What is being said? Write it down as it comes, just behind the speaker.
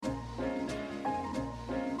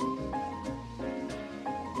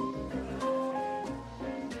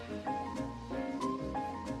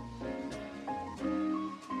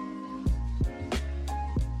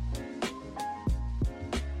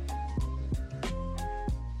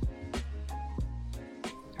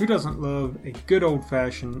Who doesn't love a good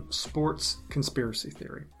old-fashioned sports conspiracy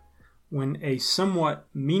theory? When a somewhat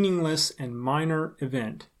meaningless and minor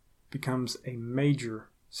event becomes a major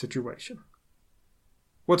situation.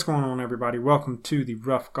 What's going on, everybody? Welcome to the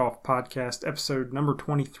Rough Golf Podcast, episode number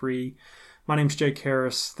 23. My name's Jake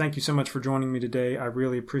Harris. Thank you so much for joining me today. I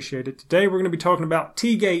really appreciate it. Today we're going to be talking about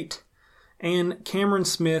TEEGATE and Cameron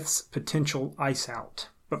Smith's potential ice out.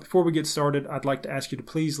 But before we get started, I'd like to ask you to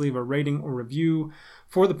please leave a rating or review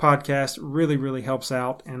for the podcast. Really helps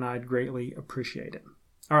out, and I'd greatly appreciate it.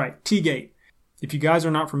 All right, TEEGATE. If you guys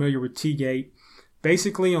are not familiar with TEEGATE,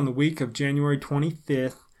 basically on the week of January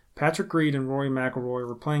 25th, Patrick Reed and Rory McIlroy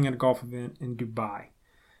were playing at a golf event in Dubai.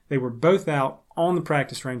 They were both out on the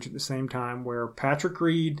practice range at the same time, where Patrick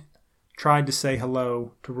Reed tried to say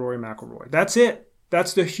hello to Rory McIlroy. That's it.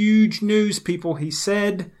 That's the huge news, people. He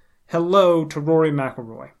said hello to Rory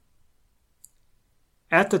McIlroy.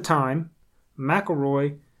 At the time,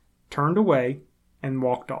 McIlroy turned away and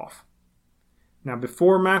walked off. Now,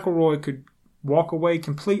 before McIlroy could walk away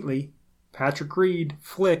completely, Patrick Reed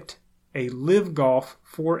flicked a Live Golf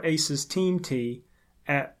 4 Aces team tee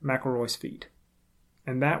at McIlroy's feet.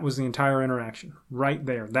 And that was the entire interaction right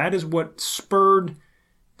there. That is what spurred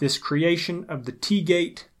this creation of the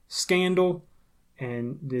TEEGATE scandal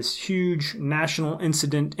and this huge international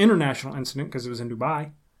incident, because it was in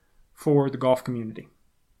Dubai, for the golf community.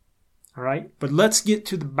 All right, but let's get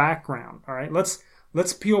to the background. All right,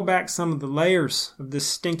 let's peel back some of the layers of this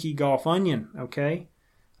stinky golf onion. Okay,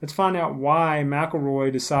 let's find out why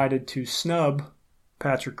McIlroy decided to snub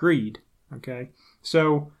Patrick Reed. Okay,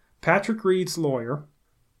 so Patrick Reed's lawyer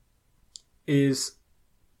is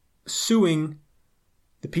suing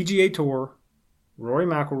the PGA Tour, Rory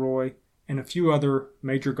McIlroy, and a few other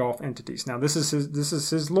major golf entities. Now, this is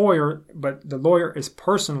his lawyer, but the lawyer is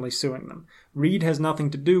personally suing them. Reed has nothing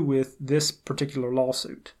to do with this particular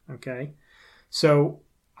lawsuit, okay? So,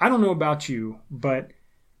 I don't know about you, but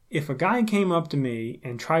if a guy came up to me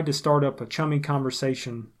and tried to start up a chummy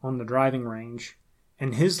conversation on the driving range,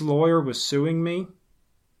 and his lawyer was suing me,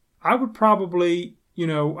 I would probably,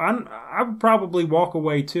 I would probably walk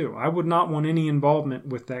away too. I would not want any involvement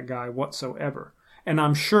with that guy whatsoever. And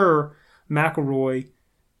I'm sure McIlroy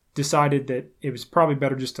decided that it was probably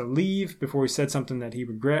better just to leave before he said something that he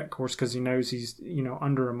would regret, of course, because he knows he's,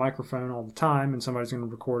 under a microphone all the time and somebody's going to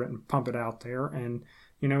record it and pump it out there. And,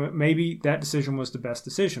 maybe that decision was the best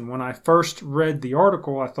decision. When I first read the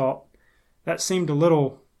article, I thought that seemed a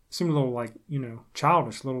little like,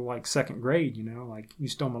 childish, a little like second grade, like you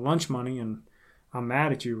stole my lunch money and I'm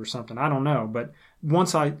mad at you or something. I don't know. But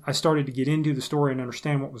once I started to get into the story and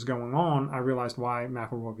understand what was going on, I realized why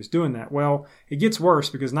McIlroy was doing that. Well, it gets worse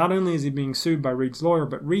because not only is he being sued by Reed's lawyer,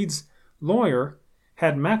 but Reed's lawyer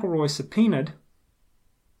had McIlroy subpoenaed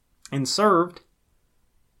and served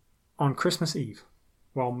on Christmas Eve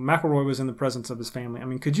while McIlroy was in the presence of his family. I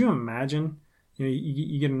mean, could you imagine?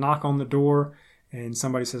 You get a knock on the door and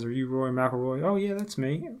somebody says, "Are you Rory McIlroy?" "Oh, yeah, that's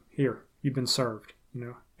me." "Here, you've been served.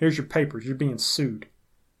 Here's your papers. You're being sued."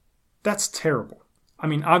 That's terrible. I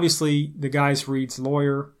mean, obviously, the guy's Reed's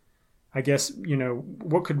lawyer. I guess,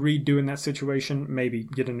 what could Reed do in that situation? Maybe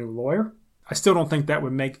get a new lawyer. I still don't think that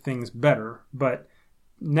would make things better. But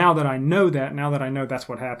now that I know that's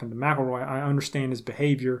what happened to McIlroy, I understand his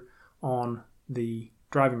behavior on the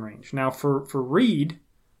driving range. Now, for Reed,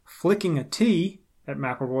 flicking a tee at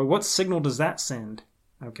McIlroy, what signal does that send?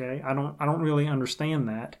 Okay, I don't really understand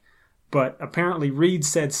that. But apparently Reed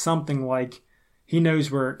said something like he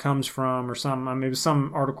knows where it comes from or something. I mean, it was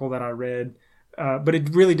some article that I read, but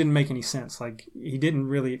it really didn't make any sense. Like, he didn't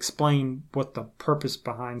really explain what the purpose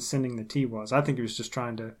behind sending the tee was. I think he was just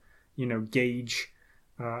trying to, gauge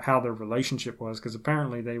how their relationship was, because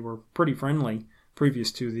apparently they were pretty friendly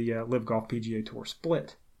previous to the Live Golf PGA Tour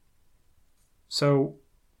split. So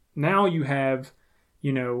now you have,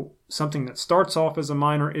 something that starts off as a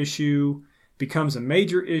minor issue, becomes a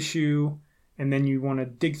major issue, and then you want to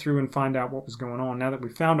dig through and find out what was going on. Now that we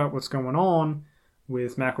found out what's going on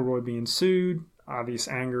with McIlroy being sued, obvious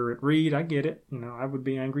anger at Reed, I get it. I would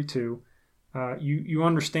be angry too. You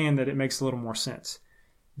understand that it makes a little more sense.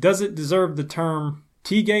 Does it deserve the term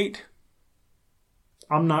TEEGATE?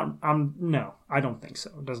 No, I don't think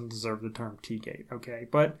so. It doesn't deserve the term TEEGATE, okay?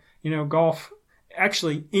 But, golf,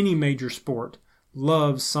 actually any major sport,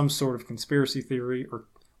 loves some sort of conspiracy theory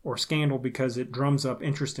or scandal because it drums up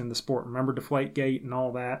interest in the sport. Remember Deflategate and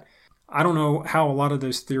all that? I don't know how a lot of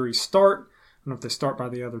those theories start. I don't know if they start by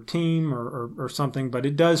the other team or something, but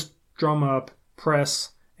it does drum up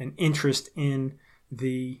press and interest in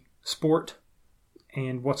the sport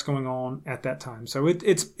and what's going on at that time. So it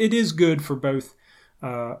is good for both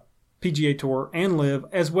PGA Tour and Live,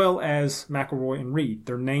 as well as McIlroy and Reed.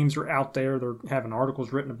 Their names are out there. They're having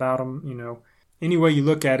articles written about them. Any way you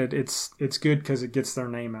look at it, it's good because it gets their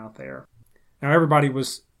name out there. Now, everybody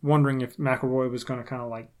was wondering if McIlroy was going to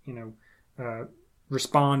kind of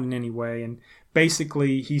respond in any way. And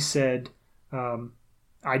basically he said,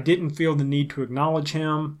 I didn't feel the need to acknowledge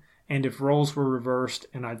him. And if roles were reversed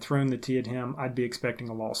and I'd thrown the tee at him, I'd be expecting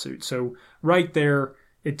a lawsuit. So right there,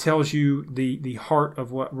 it tells you the heart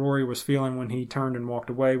of what Rory was feeling when he turned and walked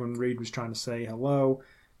away when Reed was trying to say hello.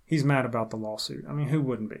 He's mad about the lawsuit. I mean, who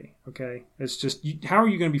wouldn't be, okay? It's just, how are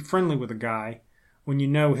you going to be friendly with a guy when you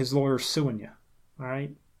know his lawyer's suing you, all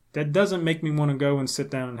right? That doesn't make me want to go and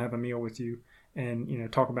sit down and have a meal with you and,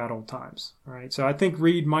 talk about old times, all right? So I think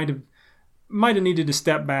Reed might have needed to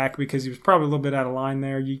step back because he was probably a little bit out of line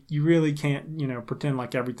there. You really can't, pretend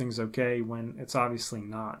like everything's okay when it's obviously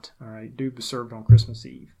not. All right, dude was served on Christmas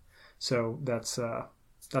Eve, so that's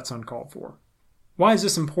uncalled for. Why is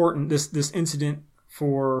this important? This incident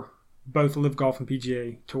for both Live Golf and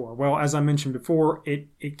PGA Tour. Well, as I mentioned before,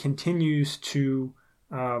 it continues to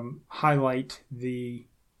highlight the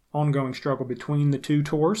ongoing struggle between the two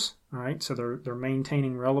tours. All right, so they're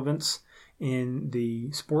maintaining relevance in the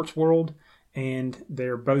sports world, and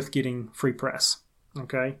they're both getting free press,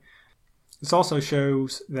 okay? This also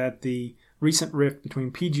shows that the recent rift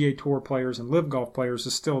between PGA Tour players and Live Golf players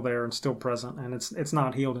is still there and still present, and it's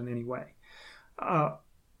not healed in any way.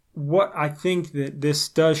 What I think that this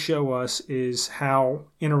does show us is how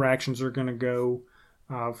interactions are going to go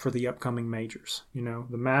for the upcoming majors. The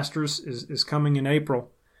Masters is coming in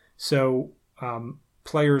April, so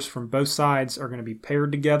players from both sides are going to be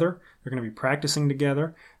paired together. They're going to be practicing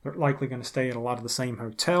together. They're likely going to stay at a lot of the same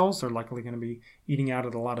hotels. They're likely going to be eating out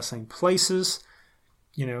at a lot of same places.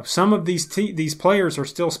 Some of these players are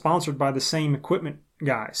still sponsored by the same equipment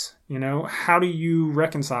guys. How do you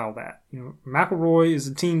reconcile that? McIlroy is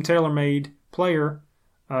a team TaylorMade player.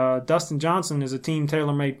 Dustin Johnson is a team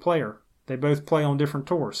TaylorMade player. They both play on different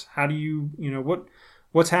tours. How do you,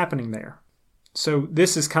 what's happening there? So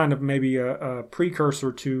this is kind of maybe a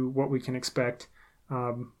precursor to what we can expect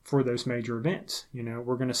for those major events.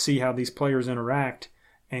 We're going to see how these players interact,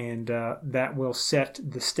 and that will set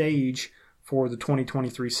the stage for the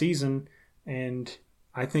 2023 season. And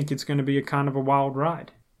I think it's going to be a kind of a wild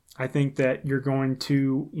ride. I think that you're going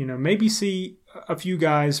to, maybe see a few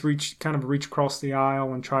guys reach across the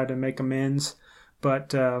aisle and try to make amends,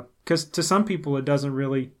 but because to some people it doesn't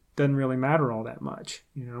really matter all that much,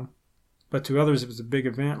 But to others, it was a big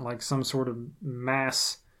event, like some sort of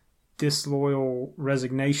mass disloyal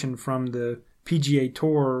resignation from the PGA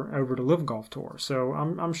Tour over to Live Golf Tour. So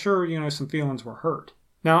I'm sure, some feelings were hurt.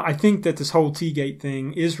 Now, I think that this whole TEEGATE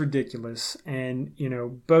thing is ridiculous. And,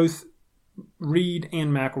 both Reed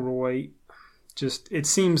and McIlroy, it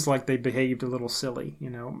seems like they behaved a little silly.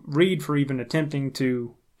 Reed for even attempting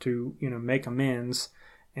to make amends,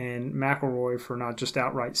 and McIlroy for not just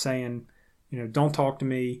outright saying, don't talk to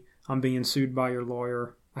me. I'm being sued by your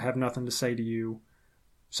lawyer. I have nothing to say to you.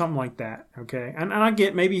 Something like that, okay? And I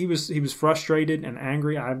get maybe he was frustrated and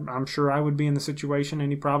angry. I'm sure I would be in the situation,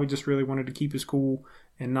 and he probably just really wanted to keep his cool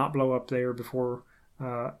and not blow up there before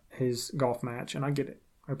his golf match. And I get it,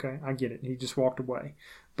 okay? I get it. He just walked away.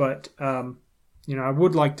 But, I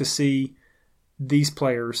would like to see these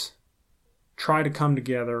players try to come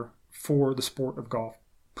together for the sport of golf.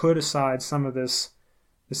 Put aside some of this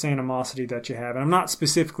animosity that you have. And I'm not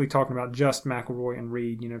specifically talking about just McIlroy and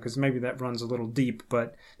Reed, because maybe that runs a little deep,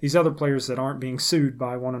 but these other players that aren't being sued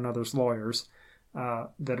by one another's lawyers,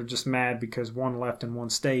 that are just mad because one left and one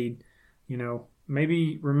stayed,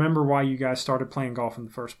 maybe remember why you guys started playing golf in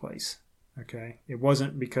the first place, okay? It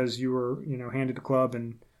wasn't because you were, handed a club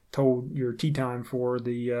and told your tee time for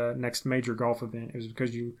the next major golf event. It was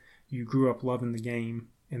because you grew up loving the game,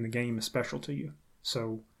 and the game is special to you.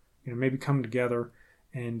 So, maybe come together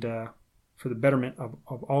and for the betterment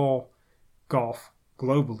of all golf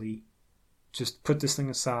globally, just put this thing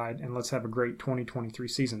aside and let's have a great 2023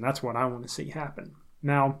 season. That's what I want to see happen.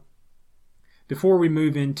 Now, before we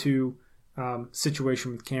move into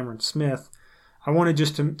situation with Cameron Smith, I wanted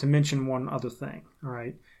just to mention one other thing, all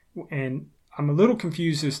right? And I'm a little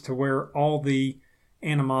confused as to where all the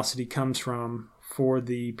animosity comes from for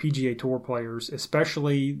the PGA Tour players,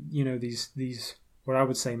 especially, these what I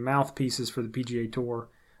would say mouthpieces for the PGA Tour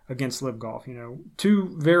against Live Golf.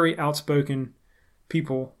 Two very outspoken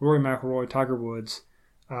people, Rory McIlroy, Tiger Woods,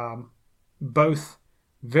 both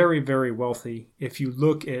very, very wealthy. If you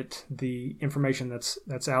look at the information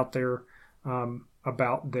that's out there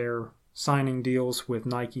about their signing deals with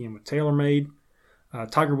Nike and with TaylorMade,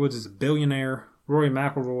 Tiger Woods is a billionaire. Rory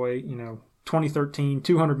McIlroy, 2013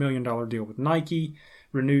 $200 million deal with Nike,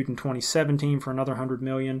 renewed in 2017 for another $100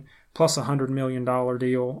 million, plus a $100 million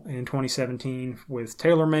deal in 2017 with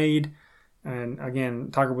TaylorMade. And again,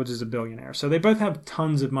 Tiger Woods is a billionaire. So they both have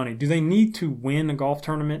tons of money. Do they need to win a golf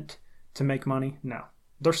tournament to make money? No.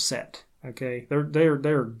 They're set. Okay?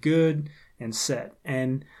 They're good and set.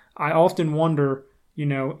 And I often wonder,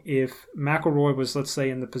 if McIlroy was, let's say,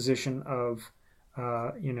 in the position of,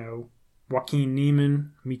 Joaquin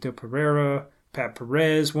Niemann, Mito Pereira, Pat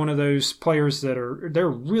Perez, one of those players they're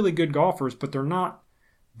really good golfers, but they're not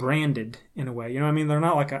branded in a way. They're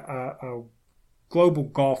not like a global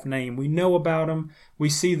golf name. We know about them. We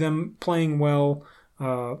see them playing well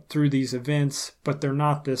through these events, but they're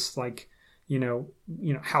not this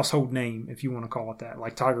household name, if you want to call it that,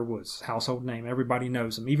 like Tiger Woods, household name. Everybody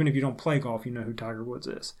knows him. Even if you don't play golf, you know who Tiger Woods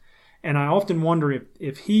is. And I often wonder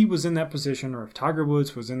if he was in that position, or if Tiger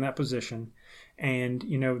Woods was in that position, and,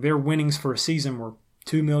 their winnings for a season were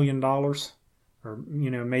 $2 million, or,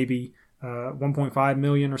 maybe $1.5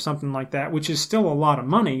 million or something like that, which is still a lot of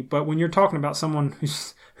money. But when you're talking about someone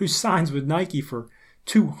who signs with Nike for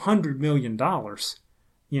 $200 million,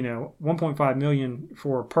 $1.5 million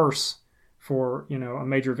for a purse for, a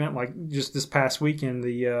major event, like just this past weekend,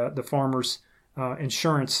 the Farmers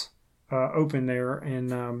Insurance Open there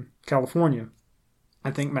in California. I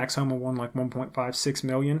think Max Homa won like $1.56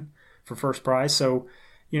 million for first prize. So,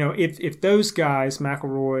 if those guys,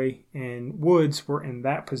 McIlroy and Woods, were in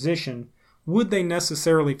that position, would they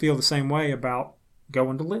necessarily feel the same way about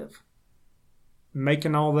going to LIV?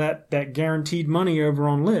 Making all that guaranteed money over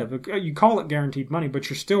on LIV. You call it guaranteed money, but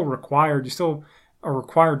you still are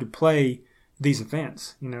required to play these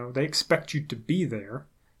events. They expect you to be there.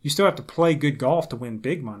 You still have to play good golf to win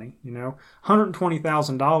big money,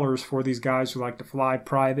 $120,000 for these guys who like to fly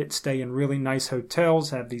private, stay in really nice hotels,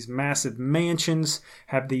 have these massive mansions,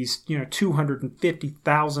 have these,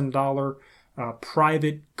 $250,000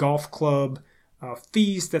 private golf club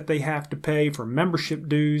fees that they have to pay for membership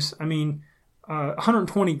dues.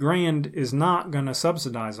 $120,000 is not going to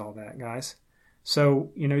subsidize all that, guys. So,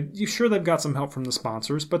 you're sure they've got some help from the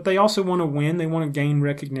sponsors, but they also want to win. They want to gain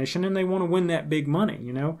recognition, and they want to win that big money.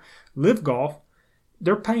 LIV Golf,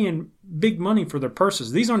 they're paying big money for their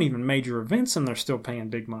purses. These aren't even major events, and they're still paying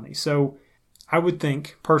big money. So I would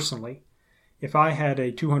think, personally, if I had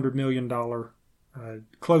a $200 million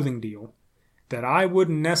clothing deal, that I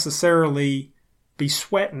wouldn't necessarily be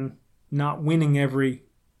sweating not winning every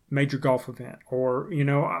major golf event. Or,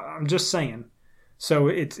 I'm just saying. So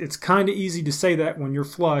it's kind of easy to say that when you're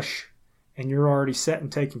flush and you're already set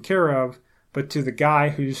and taken care of, but to the guy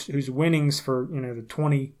whose winnings for the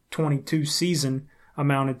 2022 season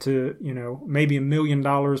amounted to maybe $1 million,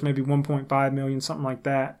 maybe $1.5 million, something like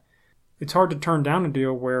that, it's hard to turn down a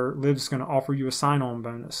deal where LIV's going to offer you a sign-on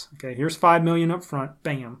bonus. Okay, here's $5 million up front,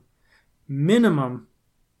 bam. Minimum,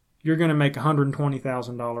 you're going to make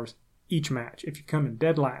 $120,000 each match if you come in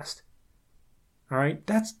dead last. All right,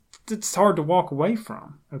 that's hard to walk away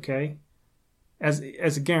from, okay, as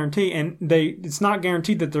a guarantee. And it's not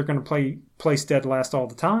guaranteed that they're going to place dead last all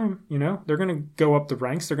the time. They're going to go up the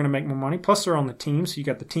ranks. They're going to make more money. Plus, they're on the team, so you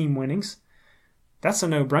got the team winnings. That's a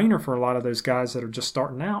no-brainer for a lot of those guys that are just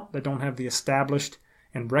starting out, that don't have the established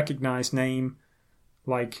and recognized name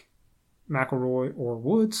like McIlroy or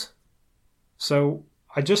Woods. So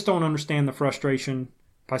I just don't understand the frustration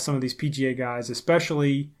by some of these PGA guys,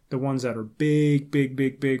 especially the ones that are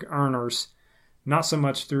big earners, not so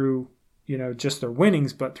much through, just their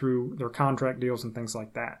winnings, but through their contract deals and things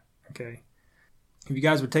like that, okay? If you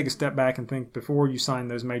guys would take a step back and think before you sign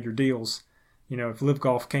those major deals, if LIV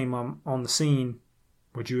Golf came on the scene,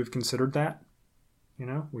 would you have considered that?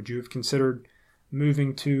 Would you have considered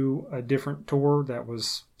moving to a different tour that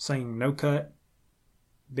was saying no cut,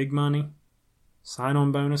 big money,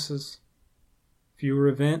 sign-on bonuses, fewer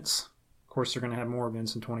events? Of course, they're going to have more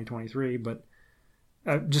events in 2023, but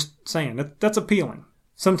just saying, that's appealing.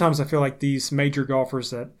 Sometimes I feel like these major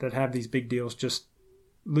golfers that have these big deals just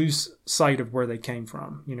lose sight of where they came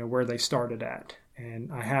from, where they started at.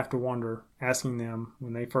 And I have to wonder, asking them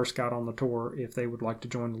when they first got on the tour, if they would like to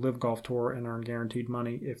join the LIV Golf Tour and earn guaranteed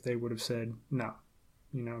money, if they would have said no.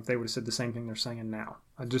 If they would have said the same thing they're saying now.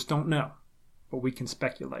 I just don't know, but we can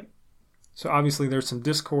speculate. So obviously there's some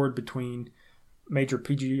discord between major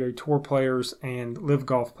PGA Tour players and LIV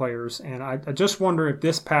Golf players, and I just wonder if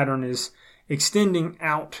this pattern is extending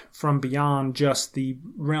out from beyond just the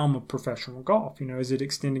realm of professional golf. Is it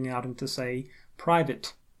extending out into, say,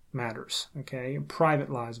 private matters, okay, private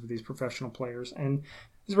lives with these professional players? And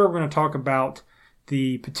this is where we're going to talk about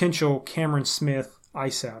the potential Cameron Smith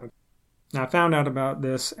ice out. Now, I found out about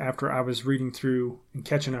this after I was reading through and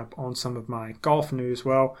catching up on some of my golf news.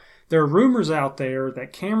 Well, there are rumors out there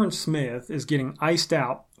that Cameron Smith is getting iced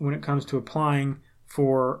out when it comes to applying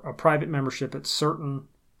for a private membership at certain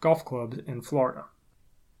golf clubs in Florida.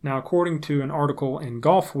 Now, according to an article in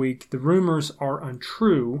Golf Week, the rumors are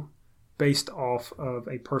untrue based off of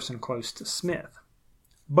a person close to Smith.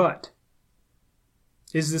 But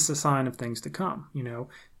is this a sign of things to come?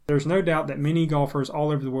 There's no doubt that many golfers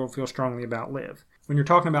all over the world feel strongly about LIV. When you're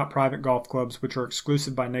talking about private golf clubs, which are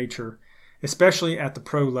exclusive by nature, especially at the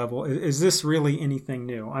pro level, is this really anything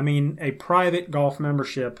new? I mean, a private golf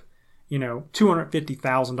membership,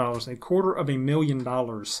 $250,000,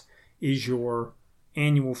 $250,000 is your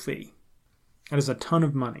annual fee. That is a ton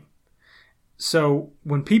of money. So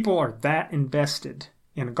when people are that invested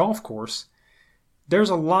in a golf course, there's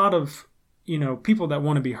a lot of people that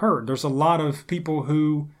want to be heard. There's a lot of people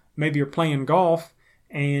who maybe are playing golf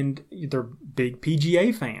and they're big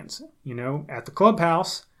PGA fans, at the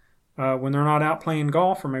clubhouse when they're not out playing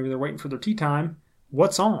golf, or maybe they're waiting for their tee time.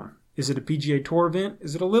 What's on? Is it a PGA Tour event?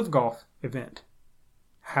 Is it a LIV Golf event?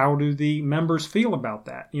 How do the members feel about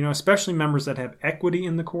that? Especially members that have equity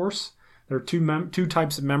in the course. There are two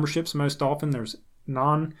types of memberships most often. There's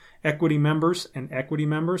non-equity members and equity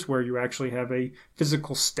members, where you actually have a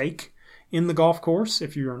physical stake in the golf course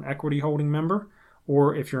if you're an equity holding member,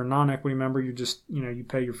 or if you're a non-equity member, you just, you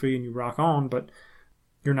pay your fee and you rock on, but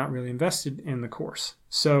you're not really invested in the course.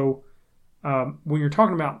 So when you're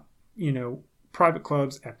talking about, private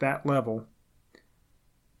clubs at that level,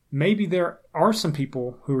 maybe there are some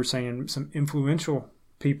people who are saying, some influential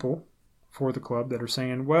people for the club that are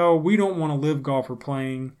saying, well, we don't want a LIV golfer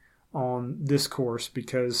playing on this course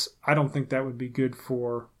because I don't think that would be good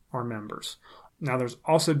for our members. Now, there's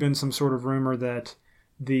also been some sort of rumor that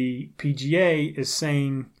the PGA is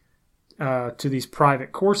saying to these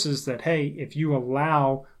private courses that, hey, if you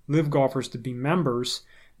allow LIV golfers to be members,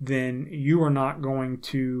 then you are not going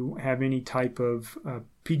to have any type of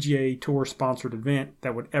PGA Tour sponsored event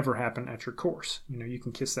that would ever happen at your course. You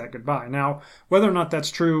can kiss that goodbye. Now, whether or not that's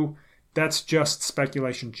true, that's just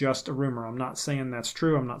speculation, just a rumor. I'm not saying that's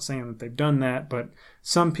true. I'm not saying that they've done that, but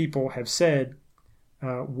some people have said,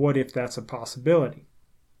 what if that's a possibility?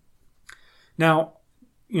 Now,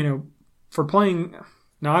 for playing,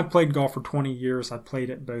 I've played golf for 20 years. I've played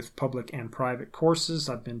at both public and private courses.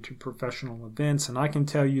 I've been to professional events, and I can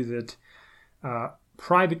tell you that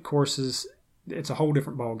private courses, it's a whole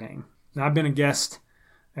different ballgame. Now, I've been a guest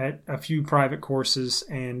at a few private courses,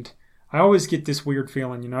 and I always get this weird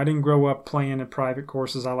feeling. I didn't grow up playing at private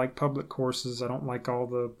courses. I like public courses. I don't like all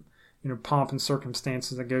the, pomp and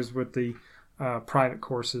circumstances that goes with the private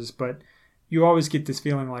courses, but you always get this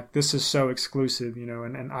feeling like this is so exclusive,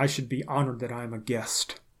 and I should be honored that I'm a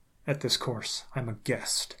guest at this course. I'm a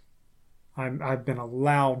guest. I've been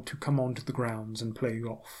allowed to come onto the grounds and play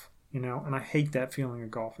golf, and I hate that feeling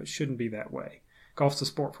of golf. It shouldn't be that way. Golf's a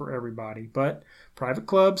sport for everybody, but private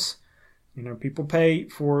clubs, people pay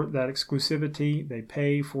for that exclusivity. They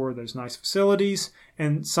pay for those nice facilities,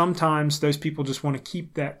 and sometimes those people just want to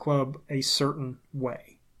keep that club a certain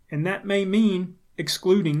way. And that may mean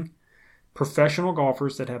excluding professional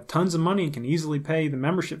golfers that have tons of money and can easily pay the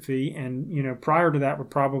membership fee. And, prior to that would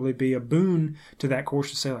probably be a boon to that course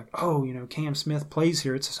to say like, oh, Cam Smith plays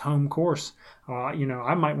here. It's his home course. I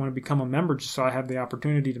might want to become a member just so I have the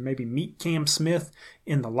opportunity to maybe meet Cam Smith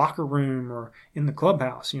in the locker room or in the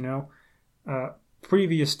clubhouse,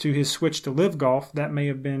 Previous to his switch to LIV Golf, that may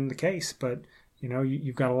have been the case. But,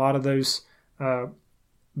 you've got a lot of those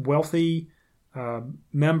wealthy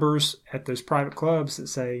members at those private clubs that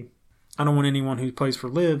say, I don't want anyone who plays for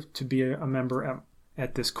LIV to be a member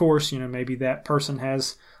at this course. Maybe that person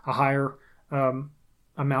has a higher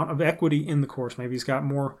amount of equity in the course. Maybe he's got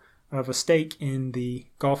more of a stake in the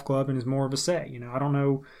golf club and is more of a say. I don't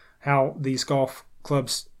know how these golf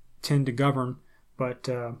clubs tend to govern, but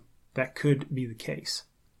that could be the case.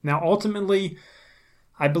 Now, ultimately,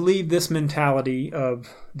 I believe this mentality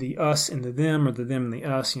of the us and the them, or the them and the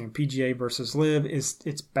us, PGA versus LIV,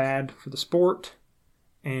 it's bad for the sport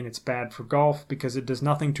and it's bad for golf because it does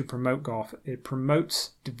nothing to promote golf. It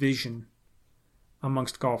promotes division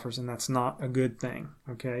amongst golfers, and that's not a good thing,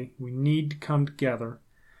 okay? We need to come together.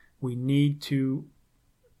 We need to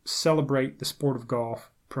celebrate the sport of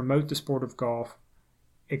golf, promote the sport of golf,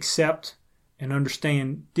 accept and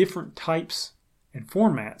understand different types and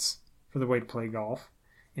formats for the way to play golf,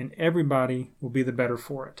 and everybody will be the better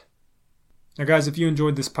for it. Now, guys, if you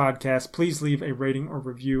enjoyed this podcast, please leave a rating or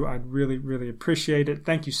review. I'd really, really appreciate it.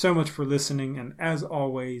 Thank you so much for listening, and as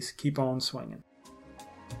always, keep on swinging.